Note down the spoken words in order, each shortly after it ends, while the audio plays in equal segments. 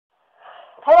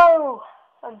Hello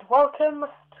and welcome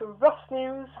to Ross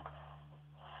News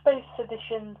Space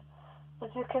Edition.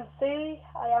 As you can see,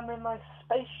 I am in my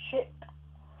spaceship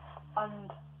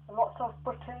and lots of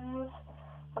buttons,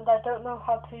 and I don't know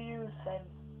how to use them,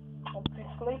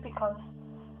 obviously, because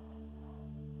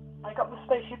I got the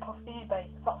spaceship off eBay,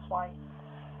 that's why.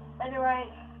 Anyway,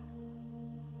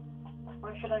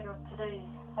 where should I go today?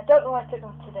 I don't know where to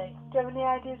go today. Do you have any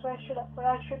ideas where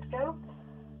I should go?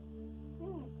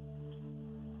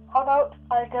 How about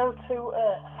I go to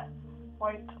Earth?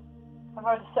 Wait, I've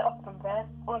already set up from there.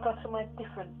 I want to go somewhere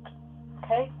different.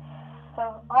 Okay?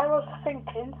 So I was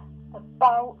thinking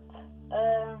about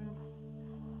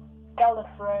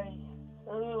Gallifrey.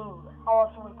 Ooh, how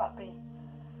awesome would that be?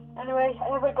 Anyway,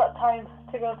 I haven't got time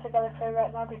to go to Gallifrey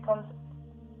right now because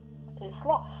it's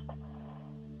lost.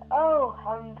 Oh,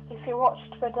 and if you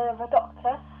watched The Day of the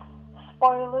Doctor,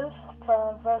 spoilers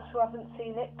for those who haven't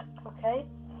seen it, okay?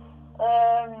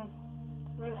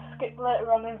 We'll skip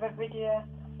later on in the video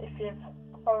if you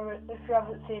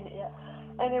haven't seen it yet.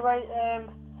 Anyway,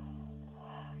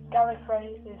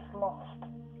 Gallifrey is lost,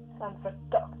 and the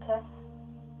Doctor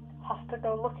has to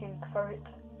go looking for it.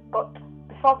 But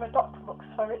before the Doctor looks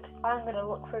for it, I'm gonna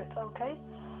look for it, okay?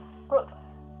 But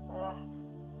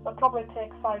it'll probably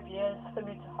take 5 years for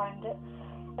me to find it.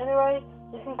 Anyway,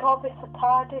 you can call this a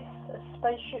TARDIS, a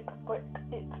spaceship, but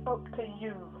it's up to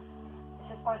you.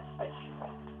 This is my spaceship.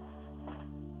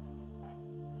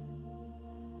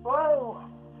 Whoa!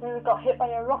 We got hit by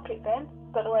a rocket then.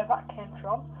 Don't know where that came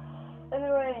from.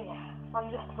 Anyway, I'm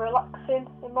just relaxing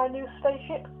in my new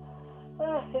spaceship.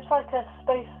 It's like a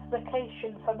space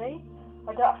vacation for me.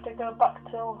 I don't have to go back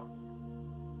till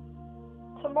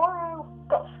tomorrow.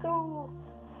 Got school.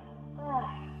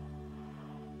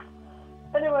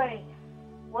 Anyway,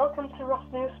 welcome to Ross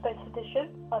News Space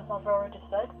Edition, as I've already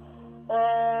said.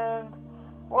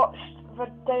 Watched The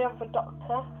Day of the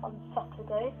Doctor on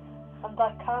Saturday, and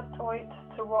I can't wait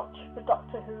to watch The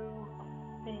Doctor Who,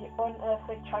 The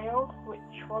Unearthly Child,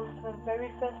 which was the very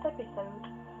first episode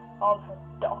of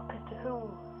Doctor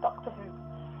Who.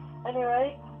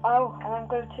 Anyway, I'm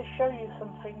going to show you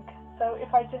something. So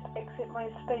if I just exit my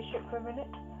spaceship for a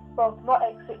minute, well, not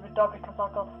exit the door because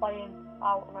I'll go flying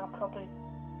out and I'll probably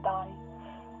die.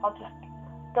 I'll just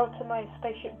go to my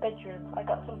spaceship bedroom. I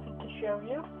got something to show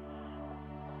you.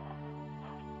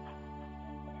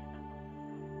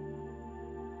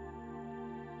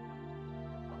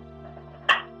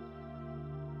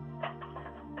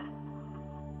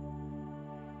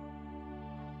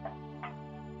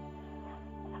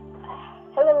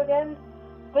 Hello again.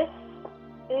 This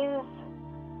is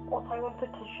what I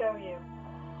wanted to show you.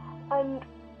 And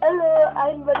hello,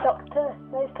 I'm the Doctor.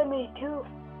 Nice to meet you.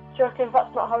 Joking,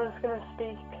 that's not how I was going to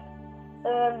speak.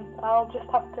 I'll just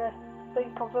have to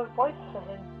think of a voice for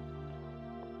him.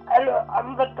 Hello,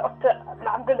 I'm the Doctor, and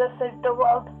I'm going to save the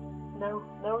world. No,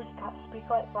 you can't speak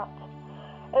like that.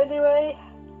 Anyway,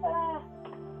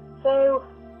 so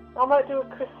I might do a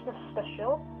Christmas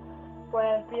special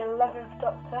where the 11th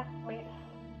Doctor meets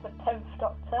the 10th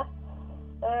Doctor.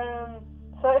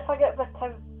 So if I get the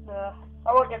 10th,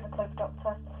 I won't get the 10th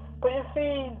Doctor, but you've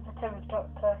seen the 10th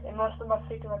Doctor in most of my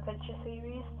Figure Adventure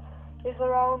series. Is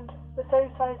around the same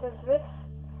size as this,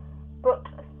 but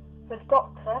the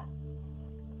Doctor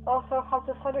also has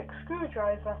a sonic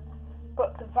screwdriver,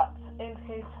 but that's in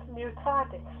his new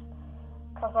TARDIS,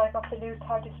 because I got a new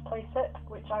TARDIS playset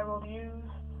which I will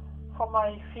use for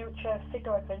my future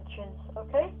Figure Adventures,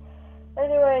 okay?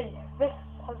 Anyway, this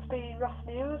has been Ross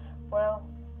News. Well,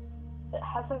 it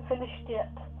hasn't finished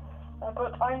yet,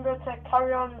 but I'm going to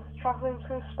carry on travelling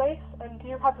through space, and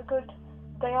you have a good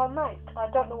day or night. I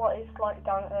don't know what it's like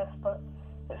down at Earth, but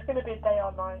it's going to be day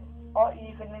or night, or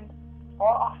evening,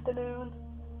 or afternoon,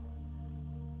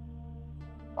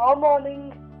 or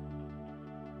morning.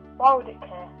 Why would it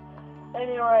care?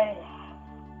 Anyway,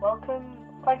 welcome,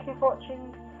 thank you for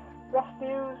watching Ross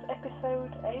News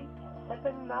episode 8,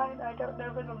 7, 9, I don't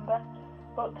know the number,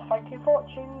 but thank you for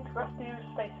watching Ross News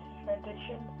Space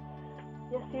Edition.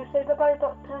 Yes, you say bye-bye,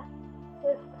 Doctor.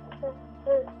 Yes,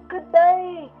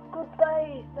 goodbye.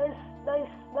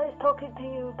 Nice talking to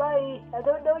you. Bye. I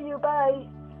don't know you. Bye.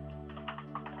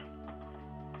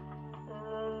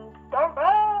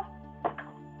 Doctor.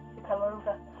 You fell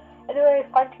over. Anyway,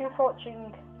 thank you for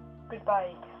watching.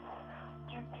 Goodbye.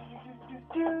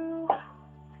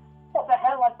 What the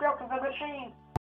hell? I've broken the machine.